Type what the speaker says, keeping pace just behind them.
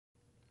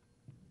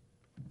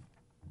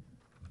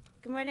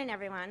Good morning,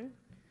 everyone.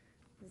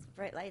 There's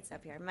bright lights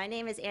up here. My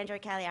name is Andrea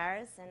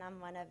Caliaris, and I'm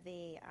one of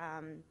the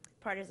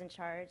partners in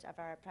charge of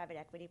our private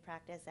equity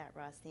practice at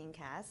Rothstein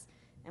Cass.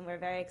 And we're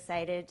very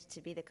excited to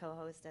be the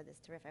co-host of this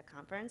terrific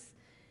conference.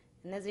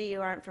 And those of you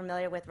who aren't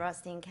familiar with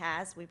Rothstein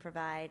Cass, we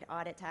provide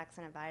audit, tax,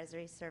 and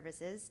advisory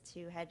services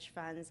to hedge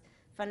funds,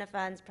 fund of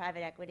funds,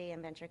 private equity,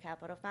 and venture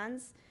capital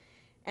funds.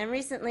 And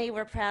recently,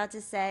 we're proud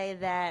to say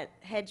that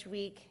Hedge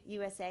Week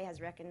USA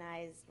has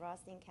recognized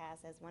Rothstein Cass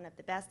as one of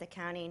the best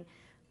accounting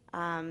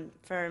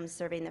firms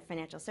serving the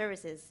financial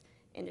services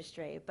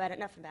industry. But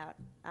enough about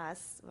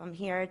us. I'm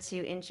here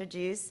to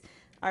introduce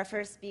our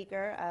first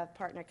speaker of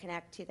Partner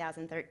Connect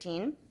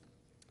 2013.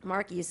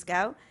 Mark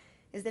Yusko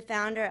is the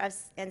founder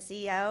and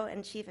CEO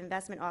and Chief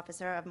Investment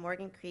Officer of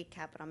Morgan Creek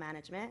Capital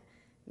Management.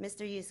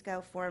 Mr.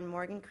 Yusko formed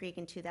Morgan Creek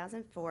in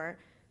 2004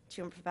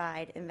 to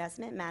provide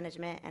investment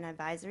management and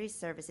advisory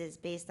services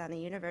based on the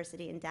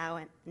university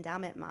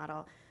endowment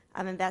model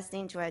of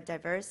investing to a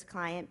diverse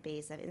client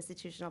base of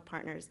institutional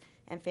partners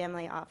and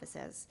family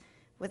offices.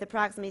 With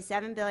approximately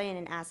 $7 billion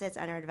in assets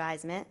under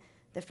advisement,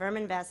 the firm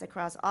invests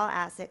across all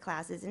asset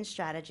classes and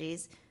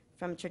strategies,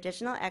 from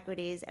traditional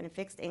equities and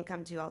fixed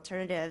income to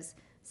alternatives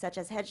such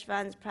as hedge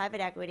funds, private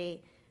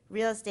equity,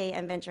 real estate,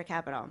 and venture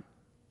capital.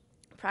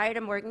 Prior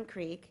to Morgan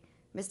Creek,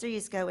 Mr.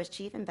 Yusko was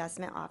Chief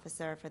Investment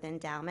Officer for the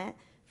endowment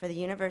for the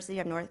University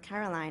of North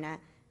Carolina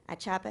at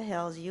Chapel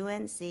Hill's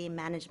UNC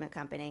Management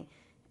Company.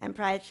 And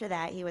prior to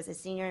that, he was a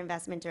Senior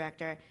Investment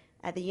Director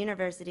at the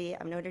University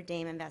of Notre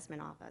Dame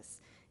Investment Office.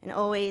 And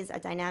always a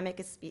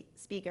dynamic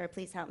speaker,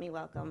 please help me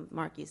welcome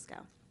Mark Yusko.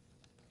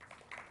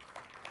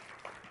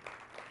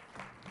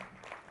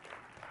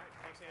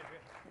 Thanks, Andrea.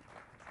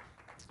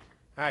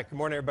 All right, good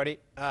morning, everybody.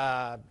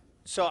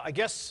 So I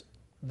guess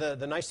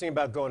the nice thing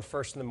about going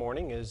first in the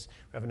morning is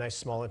we have a nice,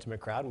 small,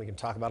 intimate crowd, and we can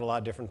talk about a lot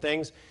of different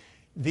things.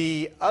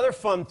 The other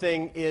fun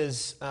thing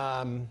is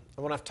I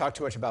won't have to talk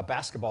too much about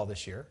basketball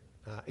this year,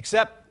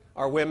 except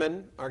our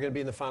women are going to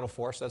be in the Final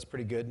Four, so that's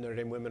pretty good. Notre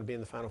Dame women will be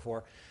in the Final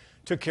Four.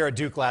 Took care of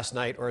Duke last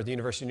night, or the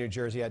University of New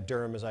Jersey at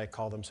Durham, as I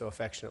call them so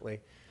affectionately.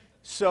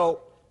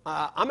 So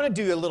I'm going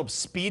to do a little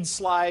speed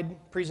slide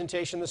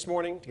presentation this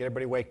morning to get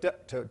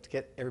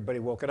everybody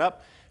woken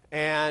up,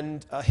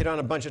 and hit on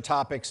a bunch of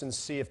topics and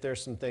see if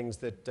there's some things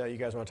that you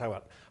guys want to talk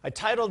about. I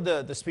titled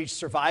the speech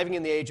 "Surviving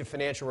in the Age of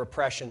Financial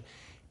Repression."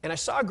 And I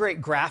saw a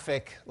great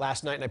graphic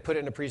last night, and I put it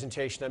in a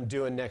presentation I'm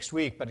doing next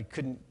week, but I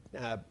couldn't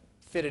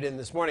fit it in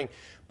this morning.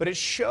 But it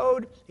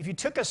showed if you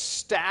took a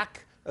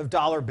stack of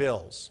dollar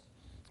bills,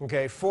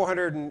 okay,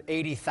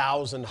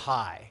 480,000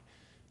 high,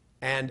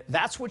 and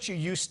that's what you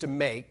used to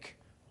make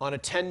on a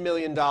 $10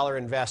 million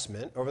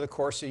investment over the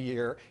course of a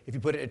year if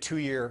you put it in a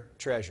 2-year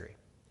treasury.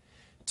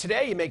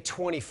 Today, you make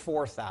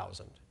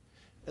 24,000.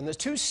 And the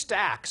two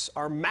stacks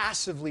are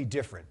massively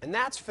different, and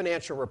that's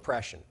financial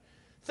repression.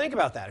 Think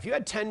about that. If you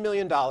had $10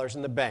 million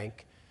in the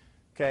bank,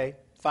 okay,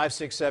 5,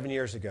 6, 7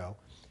 years ago,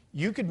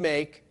 you could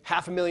make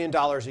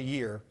 $500,000 a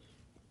year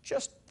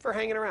just for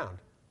hanging around.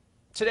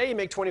 Today, you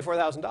make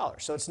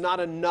 $24,000, so it's not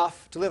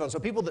enough to live on. So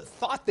people that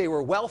thought they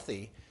were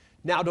wealthy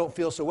now don't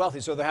feel so wealthy,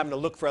 so they're having to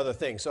look for other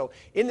things. So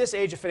in this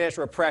age of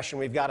financial repression,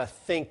 we've got to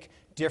think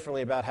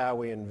differently about how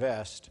we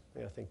invest.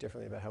 We've got to think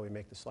differently about how we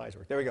make the slides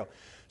work. There we go.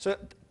 So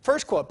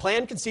first quote,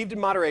 "Plan conceived in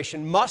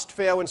moderation must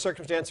fail when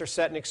circumstances are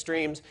set in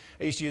extremes."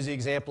 I used to use the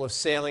example of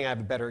sailing. I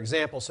have a better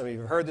example. Some of you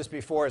have heard this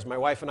before. As my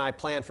wife and I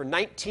planned for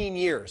 19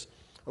 years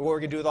what we're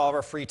going to do with all of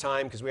our free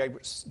time, because we were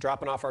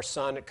dropping off our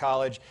son at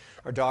college.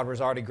 Our daughter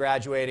was already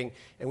graduating,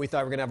 and we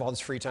thought we were going to have all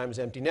this free time as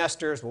empty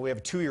nesters. Well, we have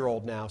a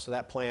 2-year-old now, so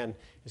that plan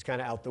is kind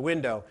of out the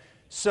window.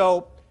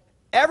 So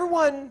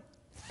everyone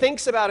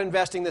thinks about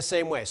investing the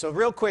same way. So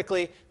real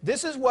quickly,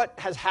 this is what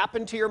has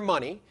happened to your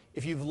money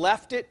if you've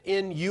left it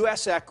in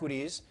U.S.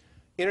 equities,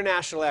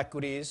 international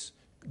equities,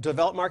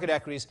 developed market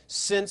equities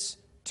since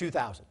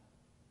 2000.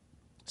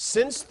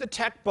 Since the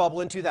tech bubble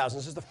in 2000,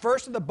 this is the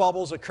first of the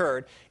bubbles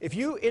occurred, if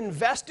you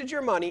invested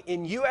your money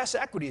in U.S.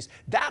 equities,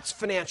 that's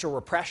financial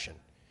repression.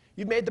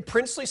 You've made the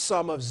princely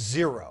sum of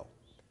 0.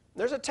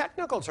 There's a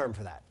technical term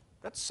for that.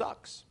 That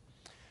sucks.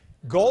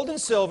 Gold and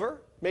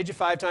silver made you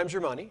 5 times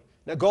your money.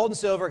 Now, gold and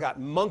silver got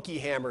monkey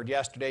hammered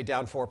yesterday,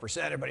 down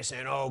 4%. Everybody's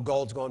saying, oh,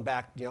 gold's going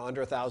back,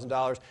 under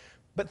 $1,000.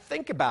 But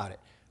think about it.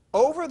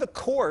 Over the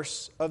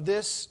course of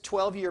this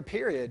 12-year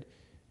period,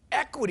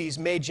 equities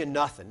made you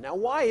nothing. Now,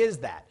 why is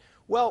that?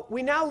 Well,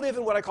 we now live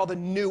in what I call the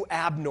new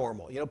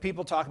abnormal.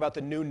 People talk about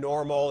the new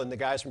normal, and the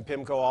guys from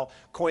PIMCO all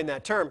coined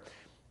that term.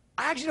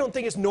 I actually don't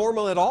think it's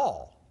normal at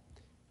all.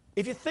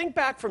 If you think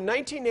back from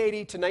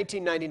 1980 to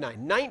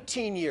 1999,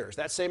 19 years,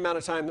 that same amount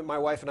of time that my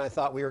wife and I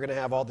thought we were going to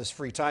have all this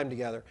free time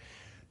together,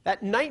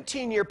 that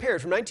 19-year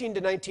period, from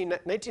 1980 to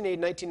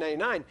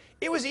 1999,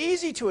 it was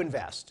easy to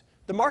invest.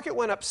 The market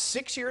went up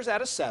 6 years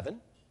out of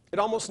 7. It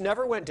almost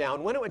never went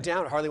down. When it went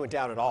down, it hardly went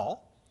down at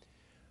all.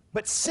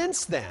 But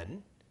since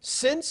then,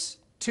 since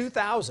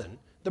 2000,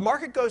 the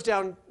market goes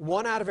down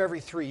 1 out of every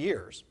 3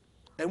 years.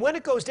 And when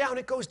it goes down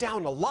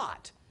a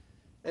lot.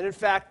 And in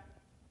fact,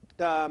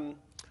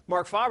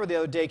 Mark Faber the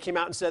other day came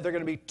out and said they're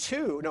going to be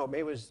 2. No,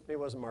 maybe it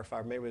wasn't Mark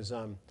Faber. Maybe it was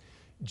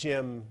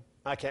Jim,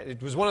 I can't,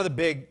 it was one of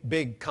the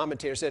big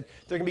commentators said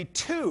there are going to be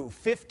two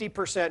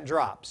 50%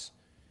 drops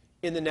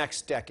in the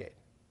next decade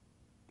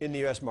in the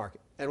U.S.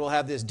 market. And we'll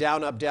have this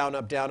down, up, down,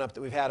 up, down, up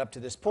that we've had up to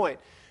this point.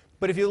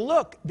 But if you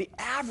look, the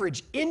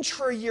average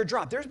intra-year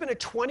drop, there's been a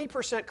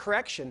 20%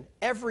 correction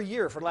every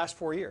year for the last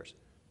 4 years.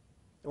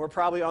 And we're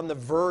probably on the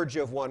verge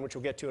of one, which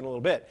we'll get to in a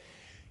little bit.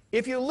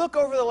 If you look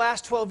over the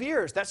last 12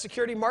 years, that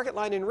security market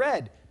line in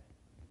red,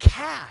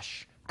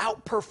 cash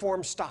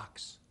outperforms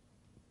stocks.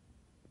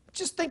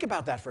 Just think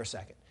about that for a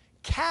second.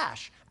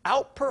 Cash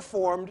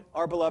outperformed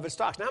our beloved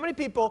stocks. Now, how many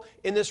people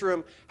in this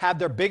room have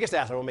their biggest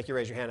asset? I won't make you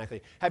raise your hand,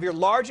 actually. Have your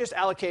largest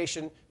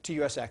allocation to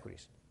U.S.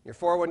 equities? Your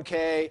 401k,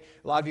 a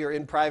lot of you are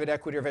in private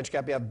equity or venture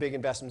capital, you have big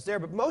investments there,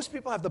 but most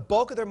people have the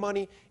bulk of their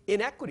money in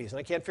equities, and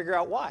I can't figure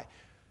out why.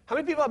 How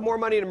many people have more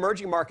money in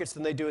emerging markets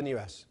than they do in the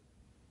U.S.?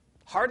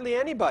 Hardly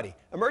anybody.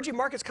 Emerging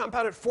markets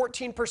compounded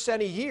 14%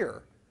 a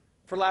year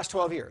for the last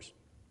 12 years.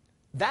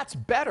 That's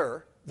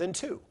better than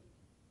 2.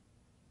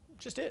 It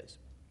just is.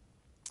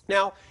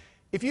 Now,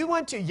 if you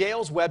went to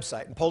Yale's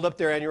website and pulled up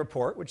their annual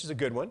report, which is a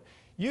good one,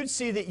 you'd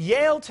see that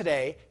Yale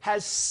today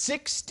has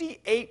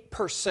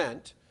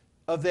 68%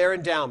 of their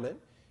endowment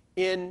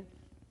in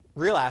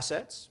real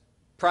assets,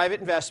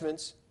 private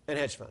investments, and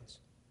hedge funds.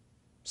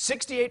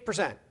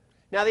 68%.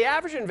 Now, the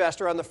average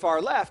investor on the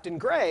far left in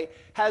gray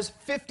has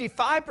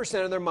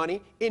 55% of their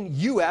money in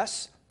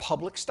U.S.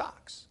 public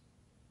stocks.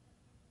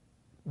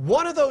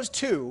 One of those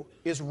two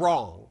is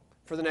wrong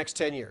for the next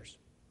 10 years.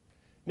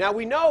 Now,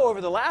 we know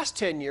over the last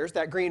 10 years,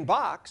 that green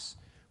box,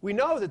 we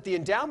know that the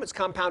endowment's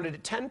compounded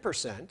at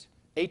 10%,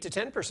 8 to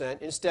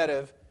 10%, instead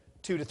of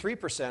 2 to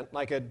 3%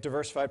 like a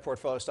diversified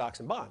portfolio of stocks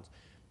and bonds.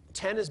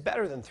 10 is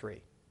better than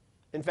 3.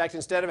 In fact,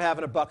 instead of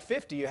having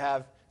 $1.50, you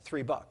have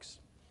 $3.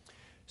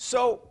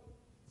 So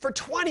for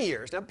 20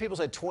 years, now people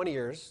say 20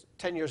 years,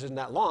 10 years isn't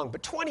that long,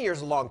 but 20 years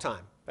is a long time.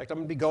 In fact, I'm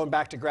going to be going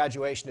back to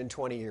graduation in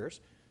 20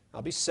 years.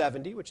 I'll be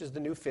 70, which is the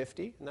new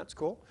 50, and that's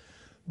cool.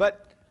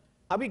 But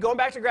I'll be going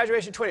back to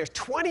graduation in 20 years.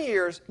 20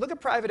 years, look at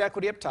private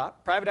equity up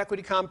top. Private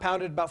equity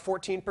compounded about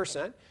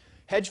 14%.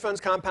 Hedge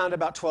funds compounded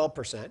about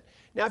 12%.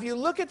 Now, if you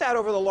look at that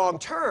over the long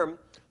term,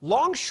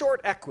 long-short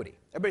equity.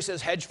 Everybody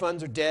says hedge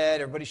funds are dead.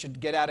 Everybody should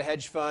get out of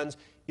hedge funds,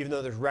 even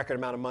though there's a record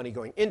amount of money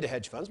going into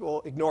hedge funds. But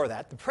we'll ignore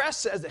that. The press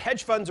says that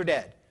hedge funds are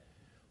dead.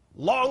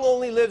 Long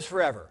only lives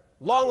forever.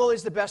 Long only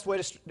is the best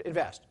way to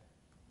invest.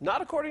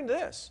 Not according to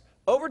this.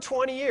 Over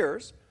 20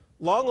 years,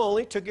 long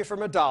only took you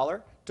from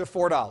 $1 to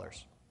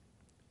 $4.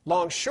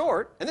 Long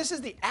short, and this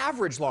is the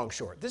average long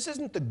short. This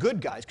isn't the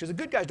good guys, because the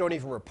good guys don't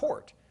even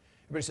report.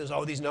 Everybody says,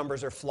 oh, these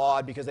numbers are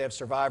flawed because they have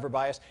survivor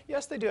bias.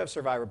 Yes, they do have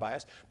survivor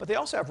bias, but they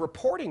also have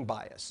reporting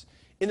bias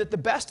in that the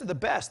best of the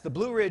best, the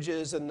Blue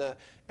Ridges and the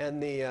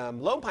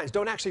Lone Pines,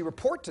 don't actually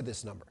report to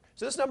this number.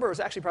 So this number is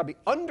actually probably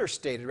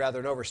understated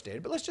rather than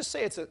overstated, but let's just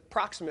say it's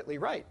approximately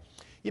right.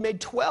 You made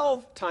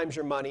 12 times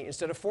your money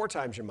instead of 4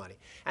 times your money.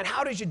 And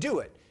how did you do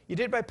it? You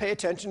did by paying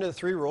attention to the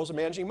 3 rules of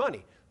managing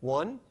money.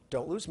 1,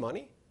 don't lose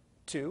money.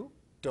 2,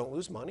 don't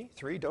lose money.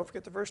 3, don't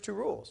forget the first 2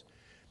 rules.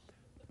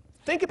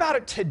 Think about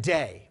it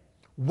today.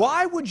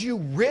 Why would you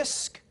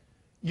risk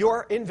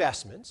your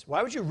investments?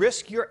 Why would you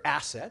risk your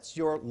assets,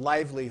 your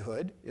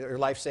livelihood, your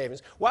life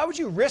savings? Why would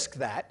you risk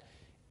that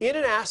in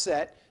an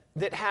asset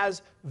that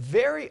has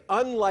very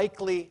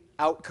unlikely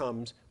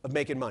outcomes of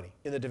making money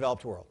in the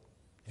developed world?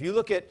 If you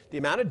look at the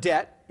amount of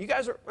debt, you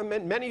guys are,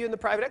 many of you in the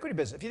private equity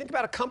business, if you think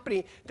about a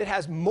company that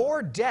has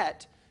more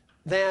debt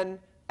than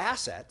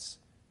assets,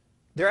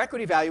 their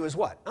equity value is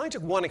what? I only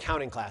took 1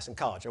 accounting class in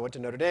college. I went to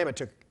Notre Dame. I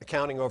took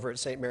accounting over at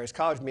St. Mary's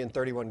College, me and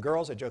 31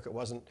 girls. I joke it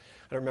wasn't,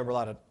 I don't remember a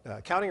lot of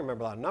accounting, I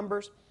remember a lot of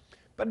numbers.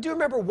 But I do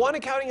remember 1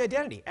 accounting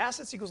identity.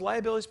 Assets equals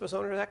liabilities plus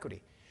owner's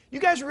equity. You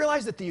guys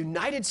realize that the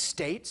United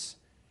States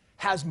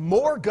has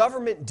more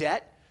government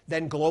debt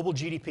than global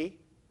GDP?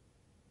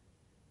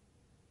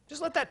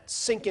 Just let that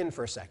sink in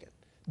for a second.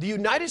 The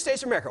United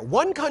States of America,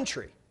 one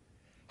country,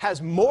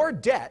 has more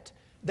debt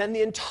than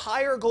the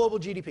entire global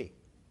GDP.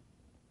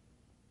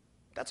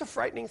 That's a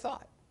frightening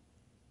thought.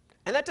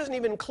 And that doesn't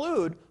even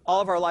include all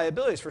of our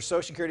liabilities for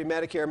Social Security,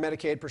 Medicare,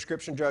 Medicaid,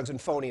 prescription drugs,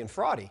 and phony and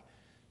fraudy.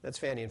 That's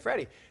Fannie and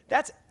Freddie.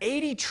 That's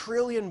 $80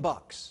 trillion.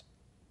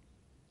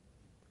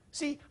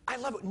 See, I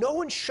love it. No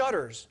one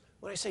shudders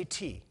when I say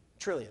T,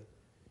 trillion.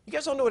 You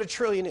guys all know what a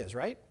trillion is,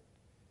 right?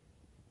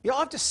 You all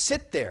have to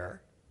sit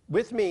there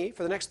with me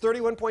for the next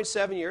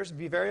 31.7 years. It'd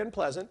be very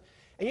unpleasant.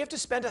 And you have to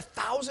spend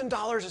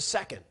 $1,000 a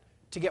second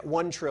to get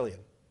 1 trillion.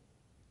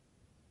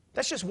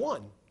 That's just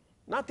 1.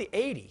 Not the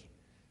 80.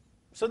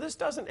 So this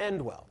doesn't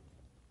end well.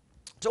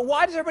 So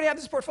why does everybody have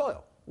this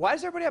portfolio? Why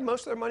does everybody have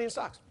most of their money in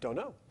stocks? Don't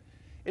know.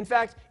 In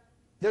fact,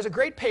 there's a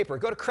great paper.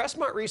 Go to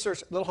Crestmont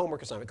Research, little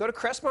homework assignment. Go to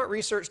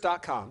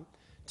crestmontresearch.com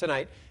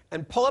tonight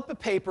and pull up a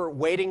paper,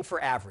 Waiting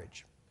for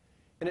Average.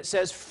 And it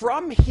says,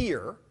 from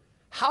here,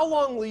 how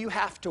long will you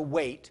have to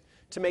wait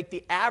to make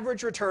the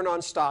average return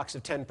on stocks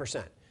of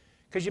 10%?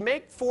 Because you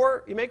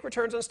make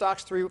returns on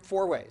stocks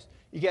 4 ways.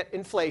 You get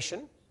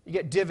inflation, you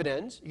get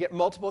dividends, you get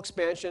multiple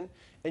expansion,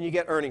 and you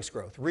get earnings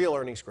growth, real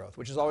earnings growth,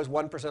 which is always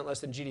 1% less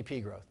than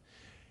GDP growth.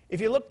 If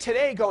you look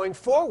today going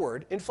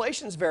forward,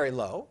 inflation's very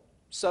low,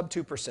 sub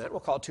 2%. We'll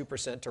call it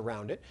 2% to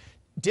round it.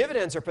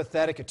 Dividends are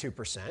pathetic at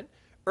 2%.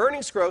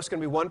 Earnings growth is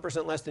going to be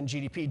 1% less than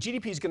GDP.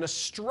 GDP is going to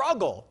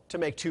struggle to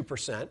make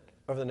 2%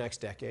 over the next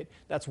decade.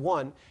 That's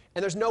one.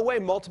 And there's no way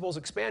multiples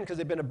expand because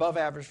they've been above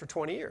average for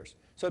 20 years.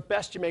 So at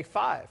best, you make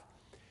 5.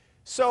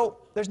 So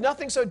there's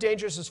nothing so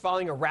dangerous as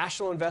following a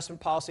rational investment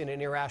policy in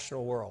an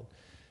irrational world.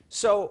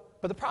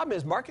 But the problem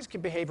is markets can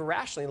behave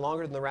irrationally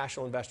longer than the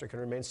rational investor can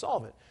remain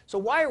solvent. So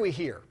why are we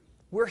here?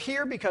 We're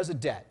here because of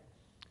debt.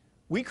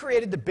 We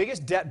created the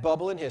biggest debt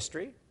bubble in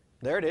history.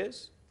 There it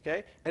is.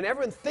 Okay? And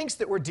everyone thinks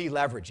that we're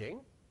deleveraging.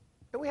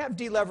 And we have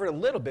delevered a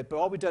little bit, but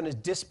all we've done is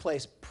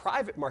displace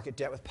private market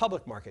debt with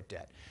public market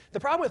debt. The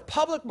problem with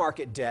public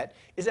market debt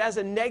is it has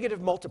a negative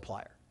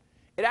multiplier.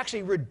 It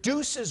actually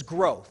reduces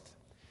growth.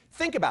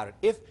 Think about it.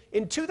 If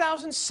in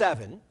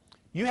 2007,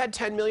 you had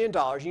 $10 million,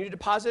 you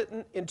deposit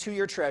in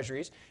 2-year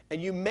treasuries,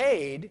 and you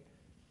made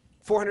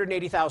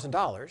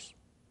 $480,000,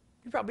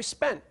 you probably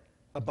spent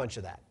a bunch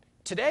of that.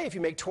 Today, if you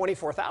make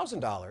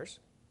 $24,000,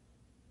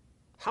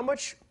 how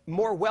much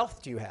more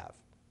wealth do you have?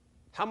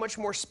 How much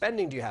more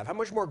spending do you have? How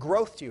much more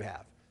growth do you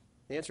have?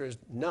 The answer is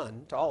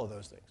none to all of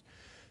those things.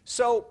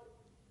 So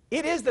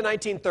it is the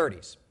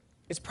 1930s.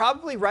 It's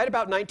probably right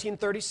about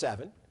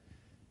 1937.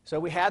 So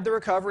we had the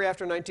recovery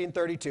after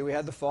 1932. We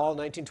had the fall in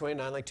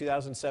 1929, like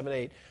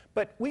 2007-8.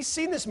 But we've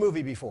seen this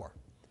movie before.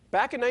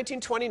 Back in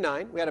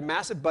 1929, we had a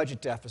massive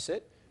budget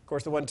deficit. Of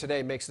course, the one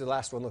today makes the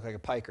last one look like a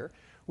piker.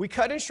 We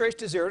cut interest rates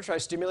to 0 to try to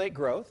stimulate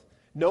growth.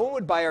 No one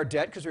would buy our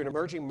debt because we were an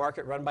emerging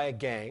market run by a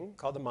gang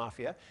called the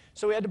Mafia.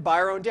 So we had to buy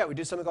our own debt. We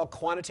did something called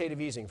quantitative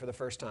easing for the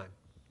first time.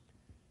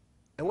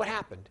 And what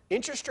happened?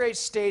 Interest rates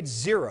stayed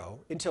 0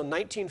 until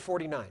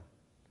 1949.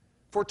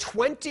 For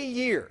 20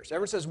 years,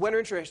 everyone says, when are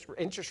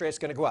interest rates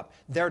going to go up?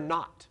 They're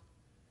not.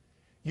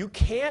 You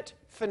can't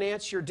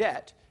finance your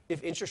debt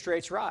if interest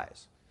rates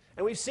rise.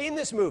 And we've seen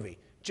this movie.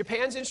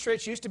 Japan's interest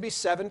rates used to be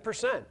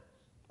 7%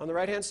 on the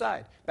right-hand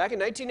side. Back in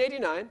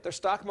 1989, their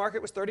stock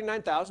market was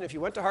 39,000. If you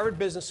went to Harvard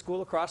Business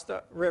School across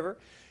the river,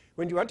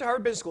 when you went to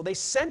Harvard Business School, they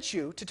sent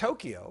you to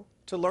Tokyo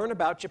to learn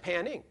about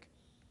Japan Inc.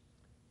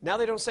 Now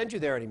they don't send you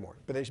there anymore,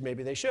 but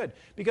maybe they should.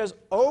 Because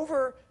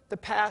over the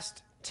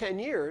past 10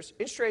 years,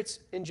 interest rates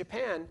in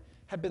Japan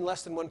have been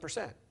less than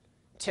 1%.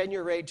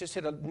 10-year rate just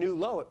hit a new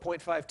low at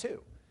 0.52.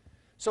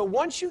 So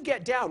once you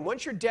get down,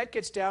 once your debt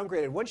gets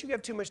downgraded, once you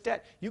have too much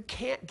debt, you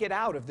can't get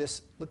out of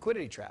this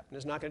liquidity trap. And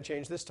it's not going to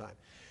change this time.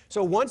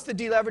 So once the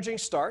deleveraging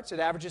starts, it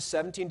averages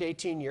 17 to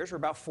 18 years. We're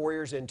about 4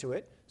 years into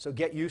it. So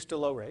get used to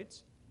low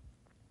rates.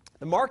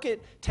 The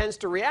market tends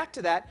to react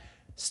to that.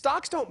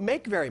 Stocks don't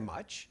make very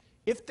much.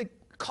 If the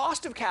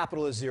cost of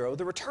capital is 0,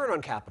 the return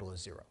on capital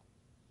is 0.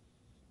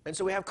 And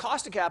so we have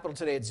cost of capital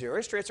today at 0.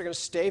 Interest rates are going to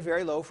stay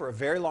very low for a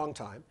very long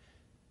time.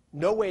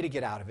 No way to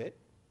get out of it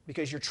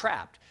because you're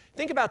trapped.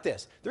 Think about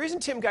this. The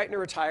reason Tim Geithner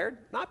retired,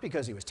 not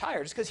because he was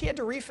tired, is because he had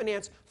to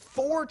refinance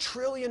 $4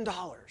 trillion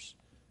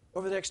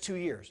over the next 2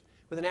 years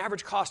with an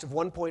average cost of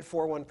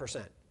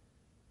 1.41%.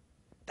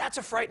 That's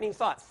a frightening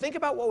thought. Think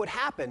about what would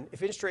happen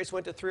if interest rates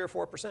went to 3 or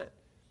 4%.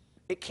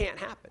 It can't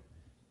happen.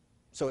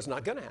 So it's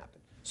not going to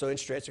happen. So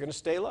interest rates are going to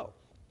stay low.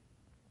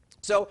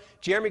 So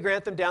Jeremy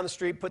Grantham down the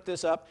street put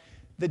this up.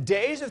 The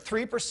days of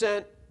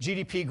 3%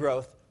 GDP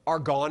growth are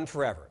gone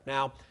forever.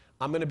 Now,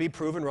 I'm going to be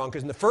proven wrong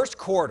because in the first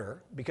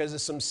quarter, because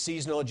of some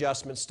seasonal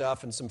adjustment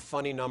stuff and some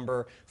funny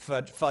number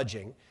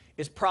fudging,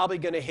 it's probably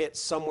going to hit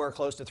somewhere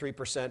close to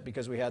 3%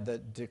 because we had the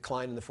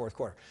decline in the fourth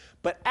quarter.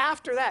 But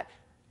after that,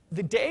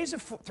 the days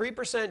of 3%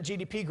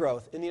 GDP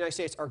growth in the United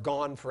States are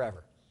gone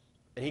forever.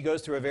 And he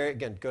goes through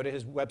again, go to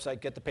his website,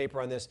 get the paper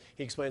on this.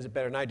 He explains it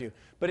better than I do.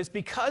 But it's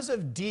because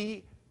of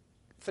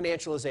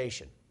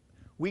definancialization.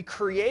 We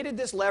created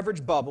this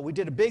leverage bubble. We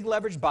did a big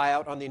leverage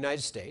buyout on the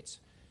United States,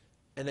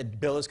 and the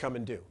bill is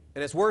coming due.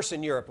 And it's worse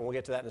in Europe, and we'll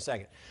get to that in a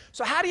second.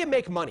 So how do you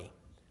make money?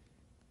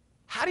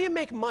 How do you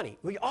make money?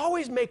 We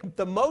always make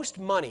the most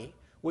money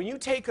when you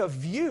take a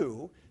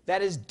view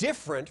that is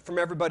different from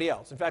everybody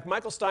else. In fact,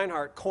 Michael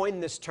Steinhardt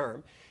coined this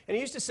term, and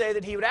he used to say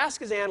that he would ask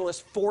his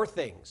analysts 4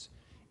 things.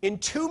 In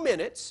 2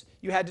 minutes,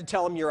 you had to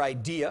tell him your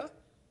idea,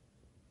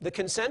 the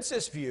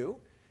consensus view,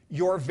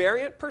 your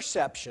variant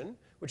perception,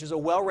 which is a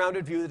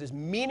well-rounded view that is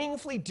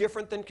meaningfully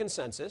different than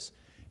consensus,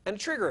 and a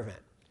trigger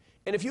event.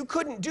 And if you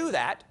couldn't do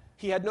that,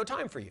 he had no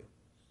time for you.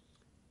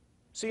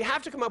 So you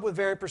have to come up with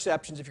variant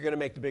perceptions if you're going to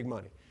make the big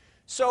money.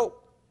 So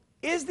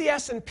is the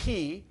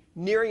S&P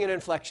nearing an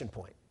inflection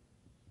point?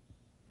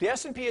 The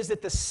S&P is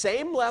at the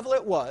same level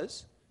it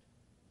was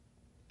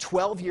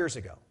 12 years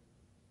ago.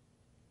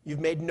 You've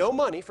made no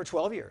money for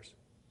 12 years.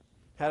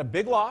 Had a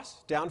big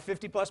loss, down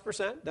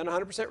 50+%, then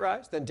 100%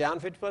 rise, then down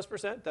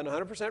 50+%, then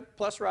 100%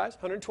 plus rise,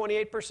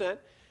 128%.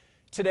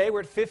 Today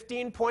we're at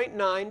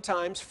 15.9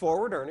 times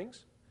forward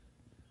earnings,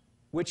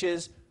 which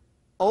has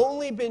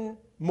only been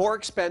more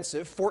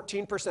expensive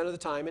 14% of the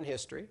time in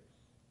history,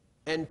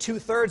 and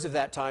 2/3 of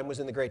that time was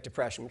in the Great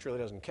Depression, which really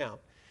doesn't count.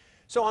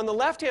 So on the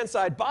left-hand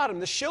side bottom,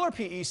 the Shiller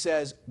PE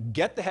says,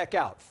 get the heck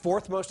out.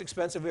 Fourth most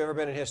expensive we've ever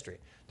been in history.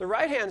 The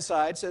right-hand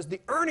side says the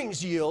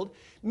earnings yield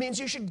means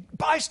you should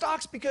buy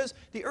stocks because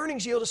the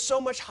earnings yield is so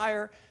much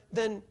higher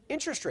than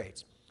interest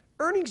rates.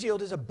 Earnings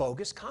yield is a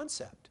bogus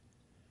concept.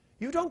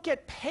 You don't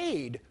get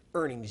paid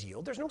earnings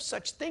yield. There's no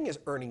such thing as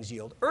earnings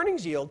yield.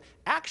 Earnings yield,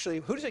 actually,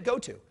 who does it go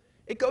to?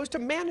 It goes to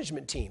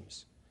management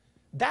teams.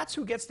 That's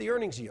who gets the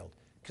earnings yield,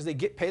 because they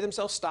pay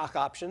themselves stock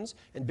options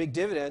and big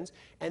dividends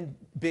and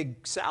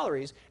big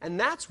salaries, and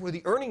that's where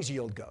the earnings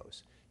yield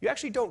goes. You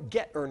actually don't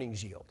get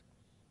earnings yield.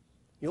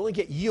 You only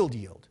get yield,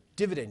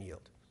 dividend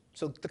yield.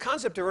 So the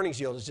concept of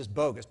earnings yield is just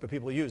bogus, but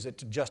people use it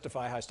to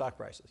justify high stock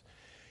prices.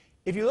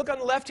 If you look on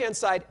the left-hand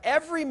side,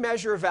 every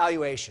measure of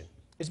valuation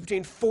is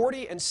between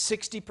 40 and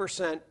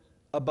 60%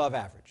 above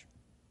average.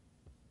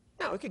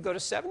 Now, it could go to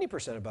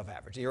 70% above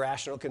average. The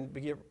irrational can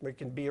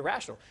be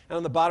irrational. And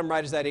on the bottom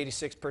right is that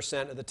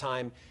 86% of the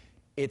time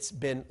it's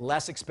been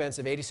less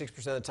expensive, 86%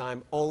 of the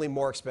time, only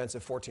more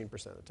expensive,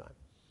 14% of the time.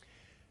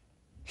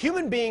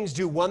 Human beings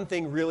do one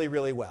thing really,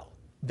 really well.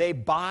 They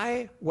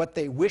buy what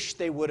they wish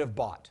they would have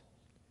bought.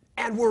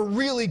 And we're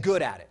really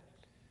good at it.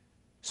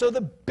 So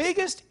the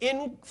biggest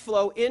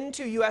inflow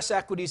into US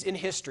equities in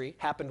history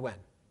happened when?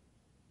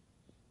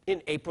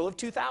 In April of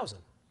 2000.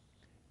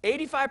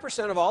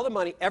 85% of all the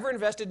money ever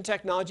invested in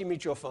technology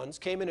mutual funds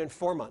came in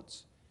 4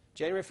 months.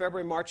 January,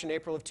 February, March, and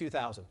April of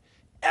 2000.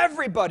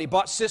 Everybody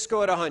bought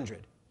Cisco at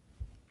 100.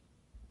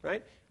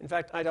 Right? In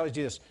fact, I'd always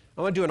do this.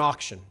 I want to do an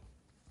auction.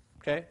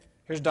 Okay?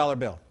 Here's a dollar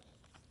bill.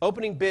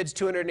 Opening bid's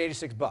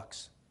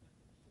 $286.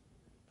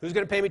 Who's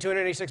going to pay me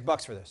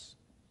 $286 for this?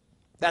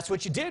 That's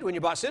what you did when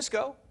you bought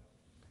Cisco.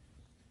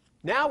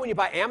 Now, when you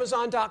buy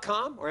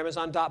Amazon.com, or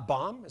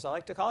Amazon.bomb, as I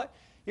like to call it,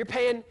 you're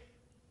paying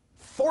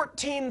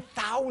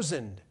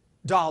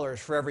 $14,000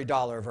 for every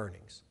dollar of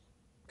earnings,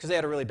 because they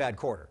had a really bad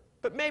quarter.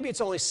 But maybe it's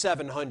only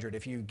 $700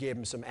 if you give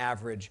them some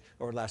average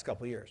over the last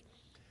couple of years.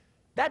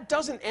 That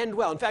doesn't end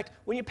well. In fact,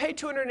 when you paid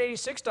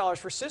 $286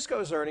 for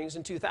Cisco's earnings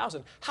in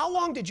 2000, how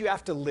long did you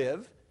have to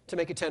live to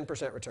make a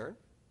 10% return?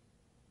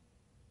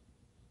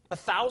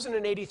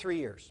 1,083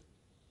 years.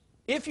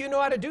 If you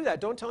know how to do that,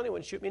 don't tell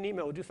anyone. Shoot me an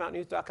email. We'll do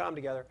fountainnews.com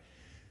together.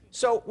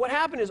 So what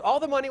happened is all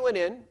the money went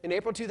in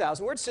April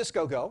 2000. Where'd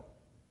Cisco go?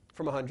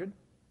 From 100.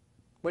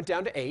 Went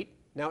down to 8.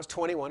 Now it's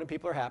 21 and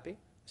people are happy. I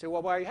say,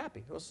 well, why are you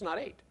happy? Well, it's not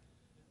 8.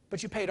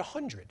 But you paid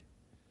 100.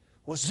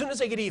 Well, as soon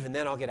as I get even,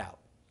 then I'll get out.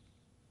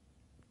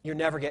 You're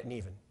never getting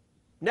even.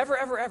 Never,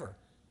 ever, ever.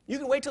 You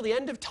can wait till the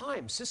end of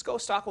time. Cisco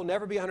stock will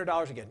never be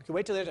 $100 again. You can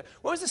wait till the end of time.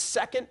 What was the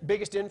second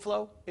biggest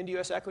inflow into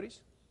US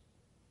equities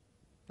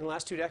in the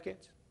last 2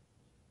 decades?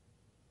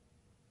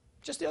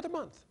 Just the other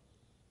month.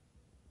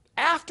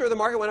 After the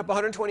market went up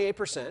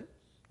 128%,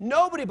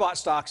 nobody bought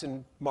stocks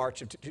in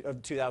March of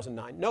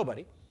 2009.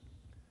 Nobody.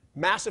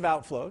 Massive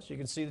outflows. You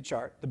can see the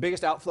chart. The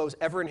biggest outflows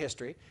ever in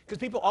history, because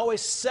people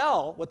always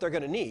sell what they're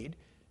going to need,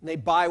 and they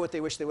buy what they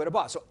wish they would have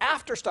bought. So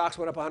after stocks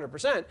went up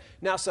 100%,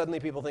 now suddenly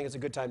people think it's a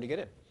good time to get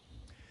in.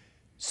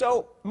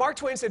 So Mark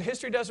Twain said,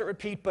 history doesn't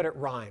repeat, but it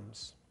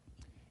rhymes.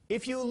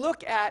 If you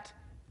look at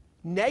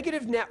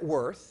negative net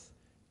worth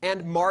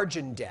and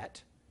margin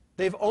debt,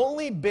 they've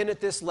only been at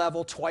this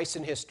level twice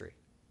in history,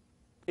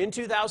 in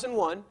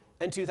 2001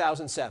 and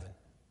 2007.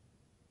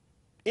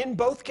 In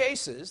both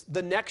cases,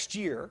 the next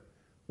year,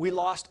 we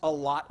lost a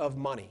lot of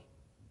money.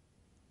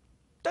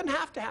 Doesn't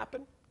have to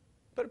happen,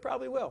 but it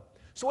probably will.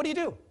 So what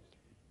do?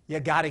 You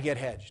got to get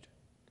hedged.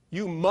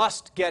 You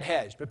must get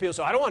hedged. But people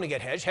say, I don't want to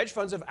get hedged. Hedge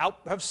funds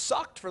have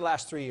sucked for the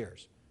last 3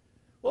 years.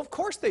 Well, of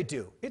course they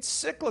do. It's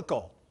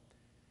cyclical.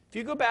 If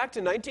you go back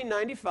to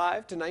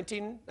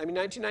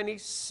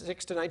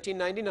 1996 to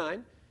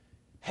 1999,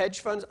 hedge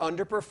funds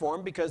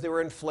underperformed because they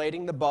were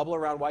inflating the bubble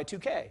around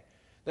Y2K.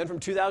 Then from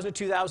 2000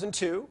 to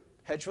 2002,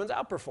 hedge funds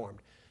outperformed.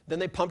 Then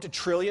they pumped $1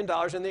 trillion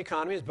in the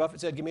economy. As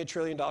Buffett said, give me $1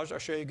 trillion, I'll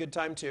show you a good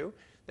time too.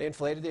 They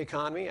inflated the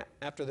economy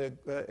after the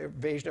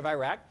invasion of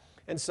Iraq.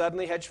 And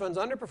suddenly hedge funds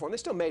underperformed. They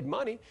still made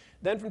money.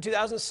 Then from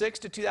 2006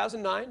 to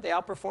 2009, they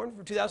outperformed.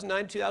 From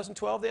 2009 to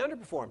 2012, they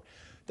underperformed.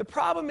 The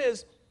problem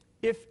is,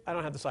 I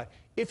don't have the slide.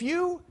 If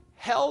you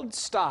held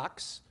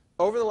stocks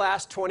over the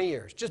last 20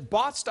 years, just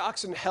bought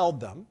stocks and held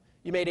them,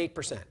 you made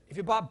 8%. If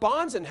you bought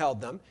bonds and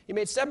held them, you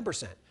made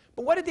 7%.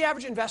 But what did the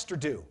average investor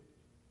do?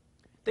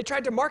 They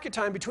tried to market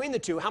time between the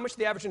two. How much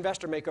did the average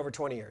investor make over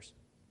 20 years?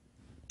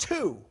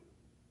 2.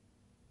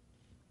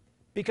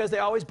 Because they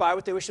always buy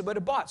what they wish they would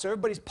have bought. So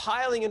everybody's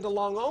piling into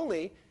long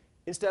only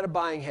instead of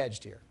buying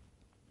hedged here.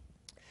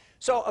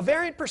 So a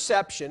variant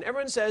perception,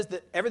 everyone says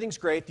that everything's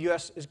great, the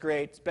US is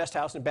great, it's the best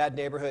house in a bad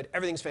neighborhood,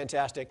 everything's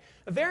fantastic.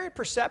 A variant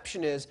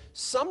perception is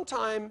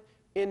sometime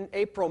in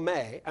April,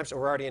 May, I'm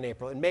sorry, we're already in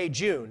April, in May,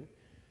 June,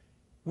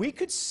 we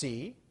could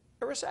see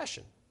a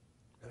recession.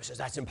 Everyone says,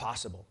 that's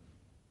impossible.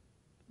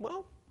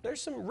 Well,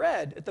 there's some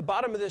red at the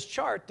bottom of this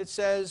chart that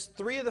says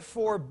 3 of the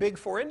 4 big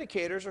 4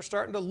 indicators are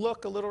starting to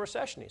look a little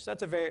recession-y. So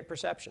that's a variant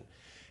perception.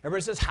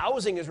 Everybody says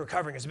housing is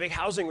recovering. It's a big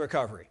housing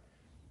recovery.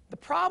 The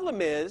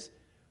problem is,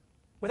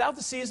 without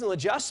the seasonal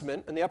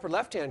adjustment in the upper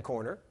left-hand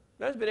corner,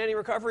 there hasn't been any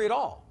recovery at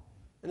all.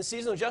 And the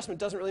seasonal adjustment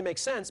doesn't really make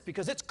sense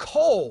because it's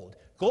cold.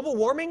 Global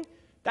warming,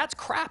 that's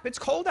crap. It's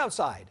cold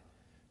outside.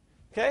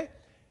 Okay?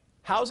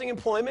 Housing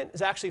employment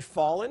has actually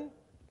fallen.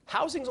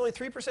 Housing is only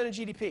 3% of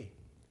GDP.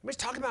 Everybody's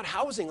talking about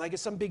housing like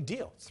it's some big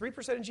deal. It's 3%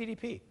 of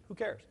GDP. Who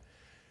cares?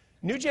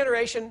 New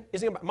generation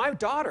isn't going to buy. My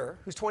daughter,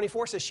 who's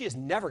 24, says she is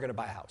never going to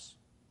buy a house.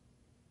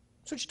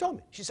 That's what she told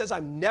me. She says,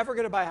 I'm never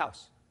going to buy a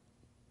house.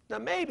 Now,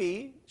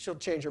 maybe she'll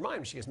change her mind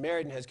when she gets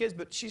married and has kids,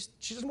 but she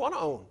doesn't want to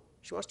own.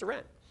 She wants to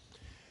rent.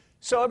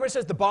 So everybody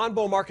says the bond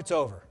bull market's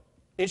over.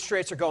 Interest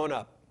rates are going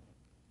up.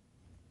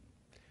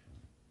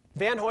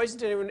 Van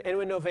Hoysten,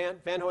 anyone know Van?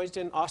 Van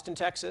Hoysten, Austin,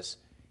 Texas.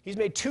 He's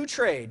made 2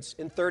 trades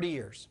in 30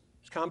 years.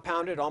 He's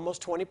compounded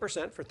almost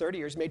 20% for 30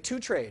 years. He made 2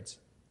 trades.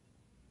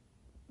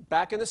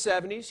 Back in the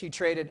 70s, he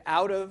traded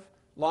out of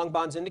long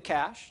bonds into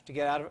cash to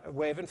get out of a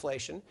wave of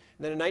inflation. And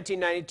then in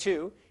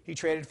 1992, he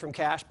traded from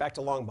cash back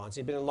to long bonds.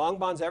 He's been in long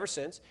bonds ever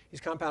since. He's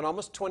compounded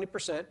almost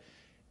 20%.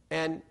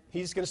 And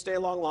he's going to stay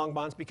along long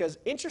bonds because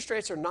interest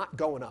rates are not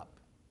going up.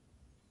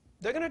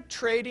 They're going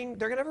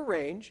to have a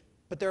range,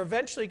 but they're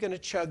eventually going to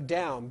chug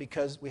down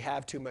because we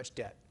have too much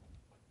debt.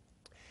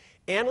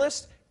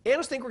 Analysts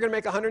think we're going to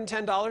make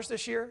 $110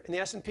 this year in the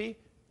S&P.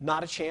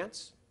 Not a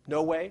chance.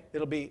 No way.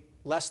 It'll be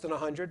less than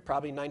 100,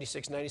 probably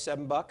 96,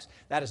 97 bucks.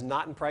 That is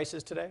not in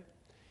prices today.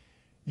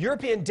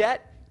 European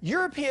debt.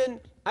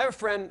 I have a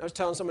friend, I was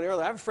telling someone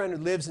earlier, I have a friend who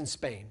lives in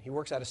Spain. He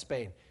works out of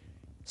Spain.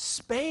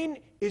 Spain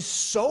is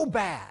so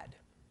bad.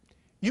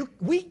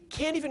 We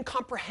can't even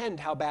comprehend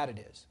how bad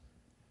it is.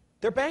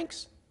 Their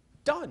banks,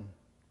 done.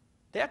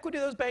 The equity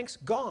of those banks,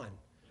 gone.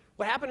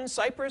 What happened in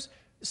Cyprus?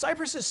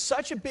 Cyprus is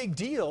such a big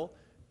deal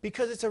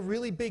because it's a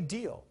really big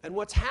deal. And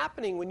what's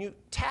happening when you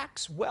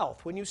tax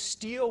wealth, when you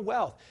steal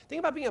wealth, think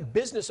about being a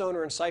business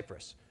owner in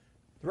Cyprus.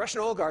 The Russian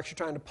oligarchs you're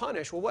trying to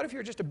punish. Well, what if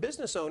you're just a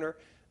business owner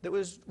that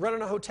was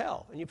running a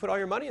hotel and you put all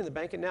your money in the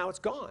bank and now it's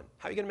gone?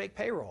 How are you going to make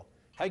payroll?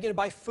 How are you going to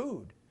buy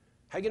food?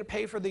 How are you going to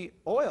pay for the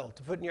oil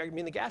to put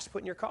in the gas to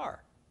put in your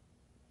car?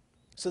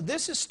 So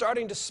this is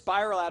starting to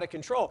spiral out of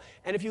control.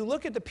 And if you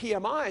look at the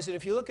PMIs and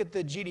if you look at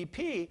the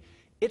GDP,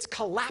 it's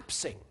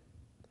collapsing.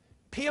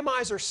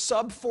 PMIs are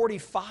sub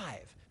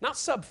 45. Not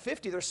sub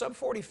 50, they're sub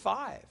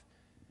 45.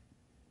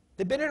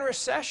 They've been in a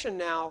recession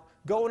now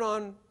going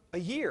on a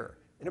year.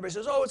 And everybody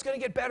says, oh, it's going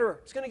to get better.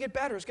 It's going to get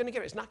better. It's going to get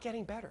better. It's not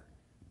getting better.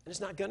 And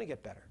it's not going to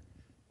get better.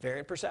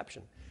 Variant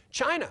perception.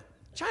 China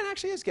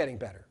actually is getting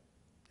better.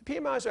 The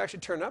PMIs are actually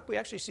turning up. We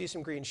actually see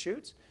some green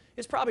shoots.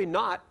 It's probably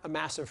not a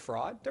massive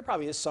fraud. There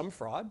probably is some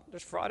fraud.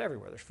 There's fraud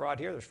everywhere. There's fraud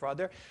here, there's fraud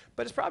there.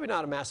 But it's probably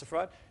not a massive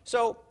fraud.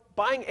 So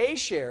buying A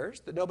shares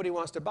that nobody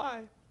wants to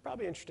buy,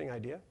 probably an interesting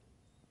idea.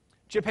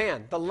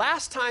 Japan, the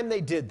last time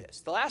they did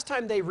this, the last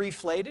time they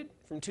reflated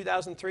from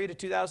 2003 to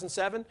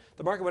 2007,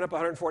 the market went up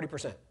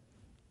 140%.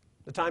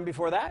 The time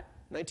before that,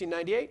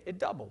 1998, it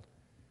doubled.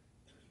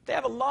 They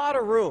have a lot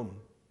of room.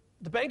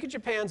 The Bank of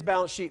Japan's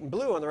balance sheet in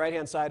blue on the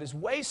right-hand side is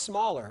way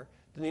smaller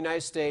than the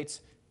United States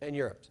and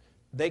Europe's.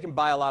 They can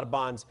buy a lot of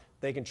bonds.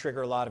 They can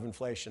trigger a lot of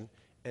inflation,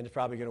 and it's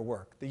probably going to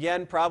work. The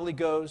yen probably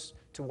goes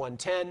to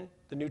 110.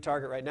 The new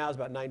target right now is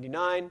about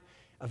 99.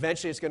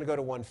 Eventually, it's going to go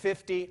to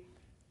 150,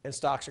 and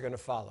stocks are going to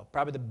follow.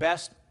 Probably the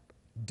best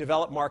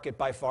developed market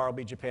by far will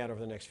be Japan over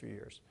the next few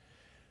years.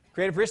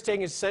 Creative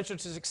risk-taking is essential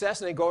to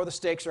success, and they go where the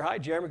stakes are high.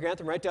 Jeremy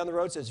Grantham, right down the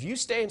road, says, if you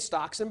stay in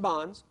stocks and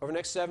bonds over the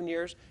next 7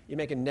 years, you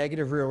make a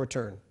negative real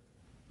return.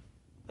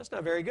 That's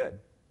not very good.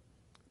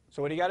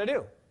 So what do you got to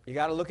do? You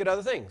got to look at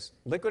other things.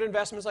 Liquid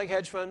investments like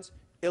hedge funds,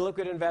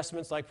 illiquid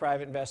investments like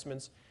private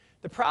investments.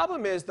 The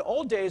problem is the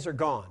old days are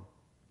gone.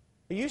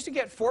 You used to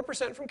get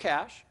 4% from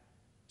cash,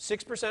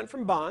 6%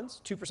 from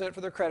bonds, 2% for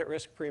their credit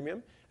risk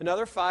premium,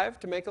 another 5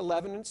 to make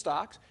 11 in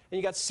stocks, and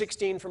you got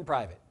 16 from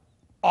private.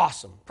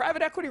 Awesome.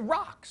 Private equity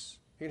rocks.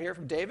 You can hear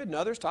from David and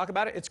others talk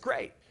about it. It's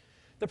great.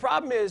 The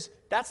problem is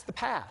that's the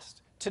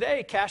past.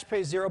 Today, cash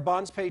pays 0,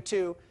 bonds pay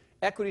 2,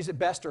 equities at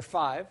best are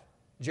 5.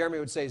 Jeremy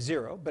would say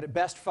 0, but at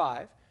best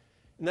 5.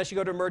 Unless you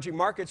go to emerging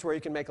markets where you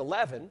can make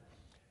 11.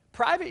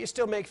 Private, you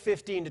still make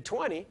 15 to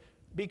 20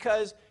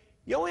 because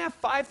you only have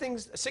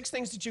 6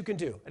 things that you can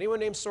do. Anyone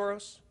named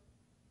Soros?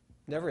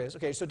 Never is.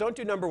 Okay, so don't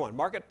do number 1.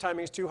 Market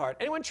timing is too hard.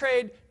 Anyone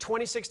trade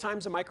 26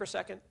 times a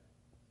microsecond?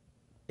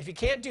 If you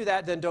can't do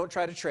that, then don't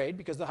try to trade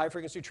because the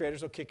high-frequency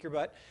traders will kick your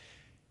butt.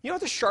 You know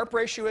what the Sharpe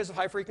ratio is of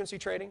high-frequency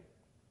trading?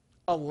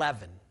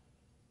 11.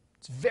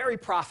 It's very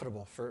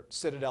profitable for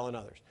Citadel and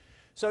others.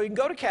 So you can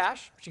go to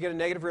cash, which you get a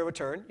negative real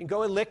return. You can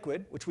go in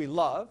liquid, which we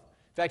love.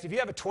 In fact, if you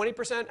have a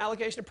 20%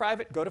 allocation to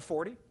private, go to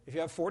 40. If you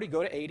have 40,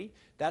 go to 80.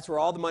 That's where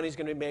all the money is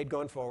going to be made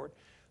going forward.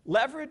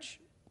 Leverage,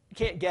 you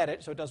can't get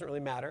it, so it doesn't really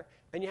matter.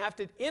 And you have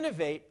to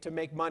innovate to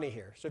make money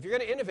here. So if you're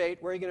going to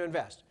innovate, where are you going to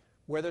invest?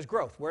 Where there's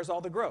growth. Where's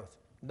all the growth?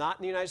 Not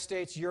in the United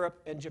States,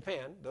 Europe, and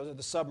Japan. Those are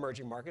the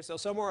submerging markets. They'll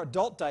sell more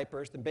adult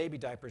diapers than baby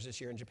diapers this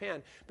year in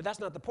Japan. But that's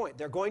not the point.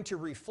 They're going to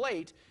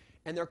reflate.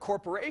 And there are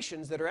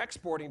corporations that are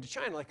exporting to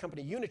China, like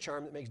company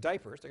Unicharm that makes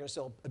diapers. They're going to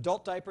sell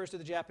adult diapers to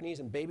the Japanese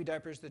and baby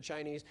diapers to the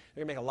Chinese.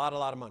 They're going to make a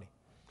lot of money.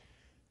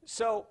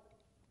 So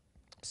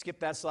skip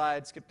that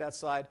slide, skip that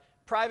slide.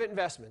 Private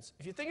investments.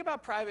 If you think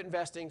about private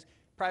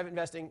private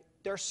investing,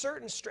 there are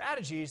certain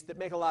strategies that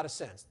make a lot of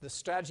sense. The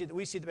strategy that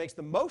we see that makes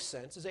the most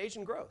sense is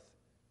Asian growth.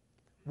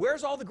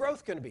 Where's all the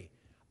growth going to be?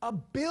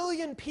 1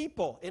 billion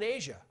people in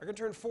Asia are going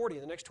to turn 40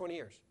 in the next 20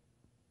 years.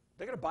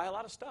 They're going to buy a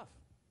lot of stuff.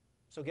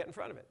 So get in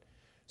front of it.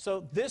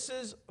 So this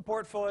is a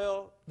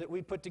portfolio that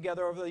we put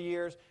together over the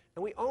years,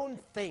 and we own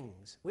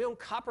things. We own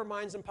copper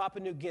mines in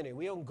Papua New Guinea.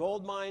 We own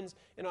gold mines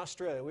in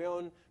Australia. We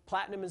own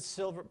platinum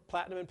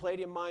and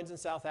palladium mines in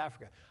South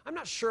Africa. I'm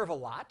not sure of a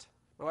lot.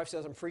 My wife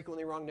says I'm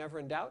frequently wrong, never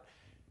in doubt.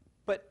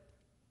 But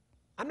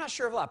I'm not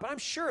sure of a lot. But I'm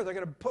sure they're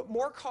going to put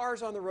more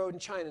cars on the road in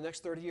China in the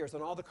next 30 years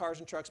than all the cars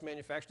and trucks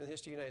manufactured in the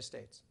history of the United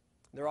States.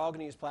 They're all going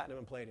to use platinum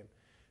and palladium.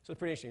 So it's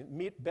pretty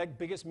interesting.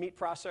 Biggest meat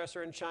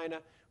processor in China.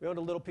 We owned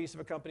a little piece of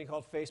a company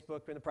called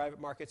Facebook in the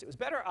private markets. It was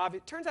better.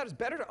 It turns out it's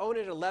better to own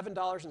it at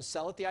 $11 and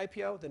sell at the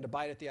IPO than to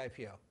buy it at the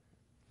IPO.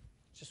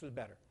 It just was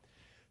better.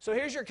 So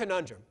here's your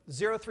conundrum,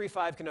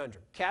 0-3-5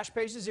 conundrum. Cash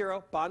pays you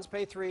 0, bonds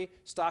pay 3,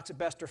 stocks at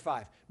best are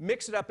 5.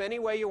 Mix it up any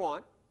way you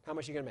want. How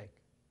much are you going to make?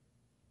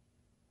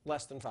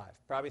 Less than 5,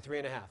 probably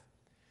 3.5.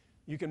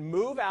 You can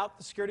move out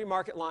the security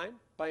market line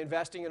by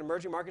investing in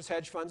emerging markets,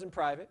 hedge funds, and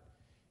private.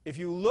 If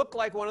you look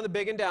like one of the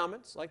big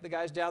endowments, like the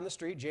guys down the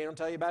street, Jane will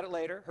tell you about it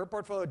later, her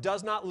portfolio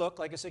does not look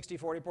like a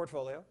 60-40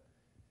 portfolio.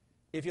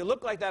 If you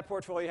look like that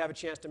portfolio, you have a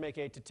chance to make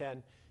 8 to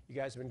 10. You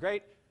guys have been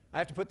great. I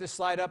have to put this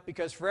slide up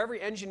because for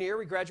every engineer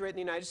we graduate in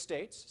the United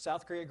States,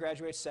 South Korea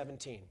graduates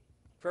 17.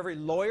 For every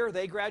lawyer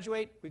they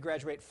graduate, we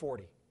graduate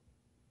 40.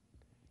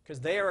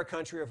 Because they are a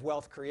country of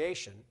wealth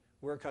creation.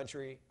 We're a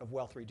country of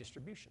wealth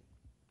redistribution.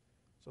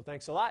 So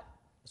thanks a lot.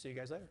 I'll see you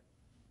guys later.